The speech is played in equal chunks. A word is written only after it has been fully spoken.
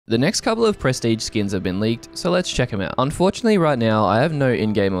The next couple of prestige skins have been leaked, so let's check them out. Unfortunately right now I have no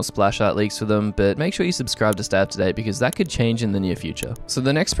in-game or splash art leaks for them, but make sure you subscribe to stay up to date because that could change in the near future. So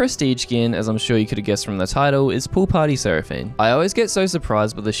the next prestige skin, as I'm sure you could have guessed from the title, is Pool Party Seraphine. I always get so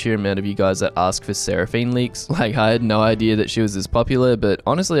surprised by the sheer amount of you guys that ask for Seraphine leaks. Like, I had no idea that she was this popular, but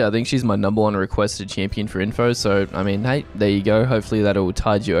honestly I think she's my #1 requested champion for info, so I mean, hey, there you go. Hopefully that'll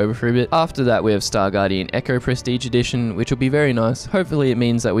tide you over for a bit. After that we have Star Guardian Echo Prestige Edition, which will be very nice. Hopefully it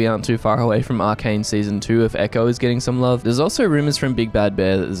means that we aren't too far away from Arcane Season 2 if Echo is getting some love. There's also rumors from Big Bad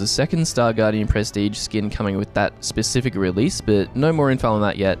Bear that there's a second Star Guardian Prestige skin coming with that specific release, but no more info on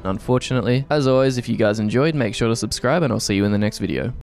that yet, unfortunately. As always, if you guys enjoyed, make sure to subscribe and I'll see you in the next video.